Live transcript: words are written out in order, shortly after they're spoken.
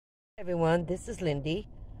Everyone, this is Lindy.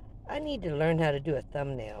 I need to learn how to do a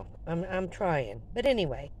thumbnail. I'm trying. But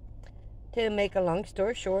anyway, to make a long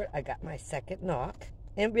story short, I got my second knock.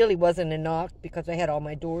 And it really wasn't a knock because I had all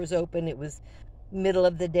my doors open. It was middle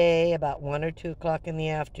of the day, about 1 or 2 o'clock in the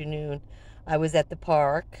afternoon. I was at the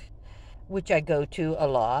park, which I go to a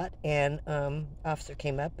lot, and officer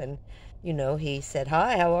came up and, he said,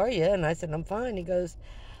 "Hi, how are you?" And I said, "I'm fine." He goes,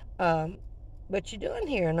 um, "What you doing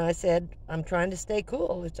here?" And I said, "I'm trying to stay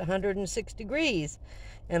cool. It's 106 degrees,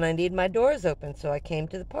 and I need my doors open, so I came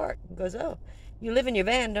to the park." He goes, "Oh, you live in your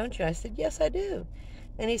van, don't you?" I said, "Yes, I do."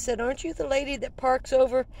 And he said, "Aren't you the lady that parks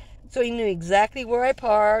over?" So he knew exactly where I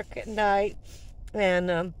park at night,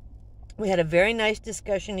 and we had a very nice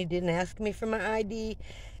discussion. He didn't ask me for my ID,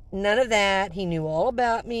 none of that. He knew all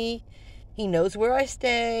about me. He knows where I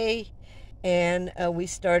stay. And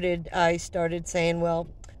I started saying, "Well,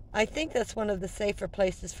 I think that's one of the safer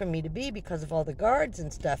places for me to be because of all the guards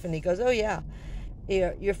and stuff." And he goes, "Oh, yeah,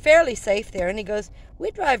 you're fairly safe there." And he goes, "We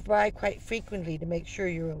drive by quite frequently to make sure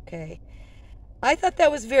you're okay." I thought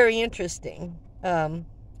that was very interesting.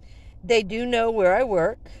 They do know where I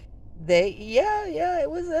work. Yeah, it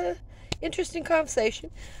was a interesting conversation.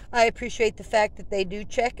 I appreciate the fact that they do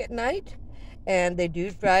check at night and they do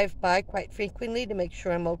drive by quite frequently to make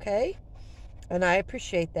sure I'm okay. And I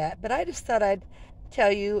appreciate that. But I just thought I'd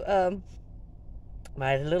tell you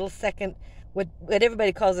my little second, what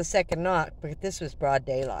everybody calls a second knock, but this was broad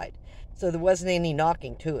daylight. So there wasn't any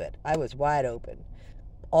knocking to it. I was wide open.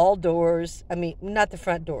 All doors, I mean, not the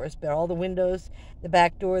front doors, but all the windows, the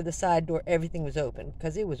back door, the side door, everything was open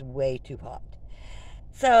because it was way too hot.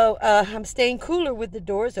 So I'm staying cooler with the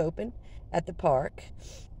doors open at the park.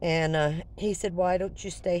 And he said, "Why don't you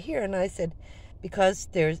stay here?" And I said, "Because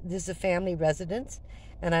this is a family residence,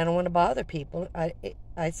 and I don't want to bother people."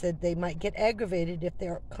 I said they might get aggravated if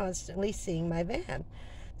they're constantly seeing my van.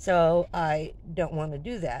 So I don't want to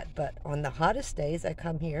do that. But on the hottest days, I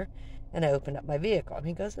come here and I open up my vehicle. And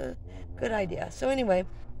he goes, "Good idea." So anyway,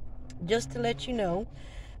 just to let you know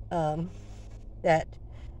that,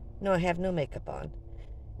 no, I have no makeup on.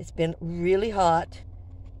 It's been really hot,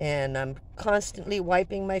 and I'm constantly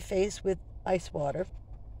wiping my face with ice water.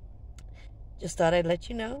 Just thought I'd let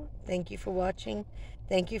you know. Thank you for watching.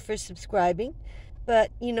 Thank you for subscribing.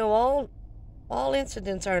 But, all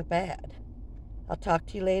incidents aren't bad. I'll talk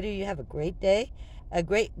to you later. You have a great day.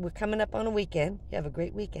 We're coming up on a weekend. You have a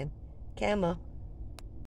great weekend. Camo.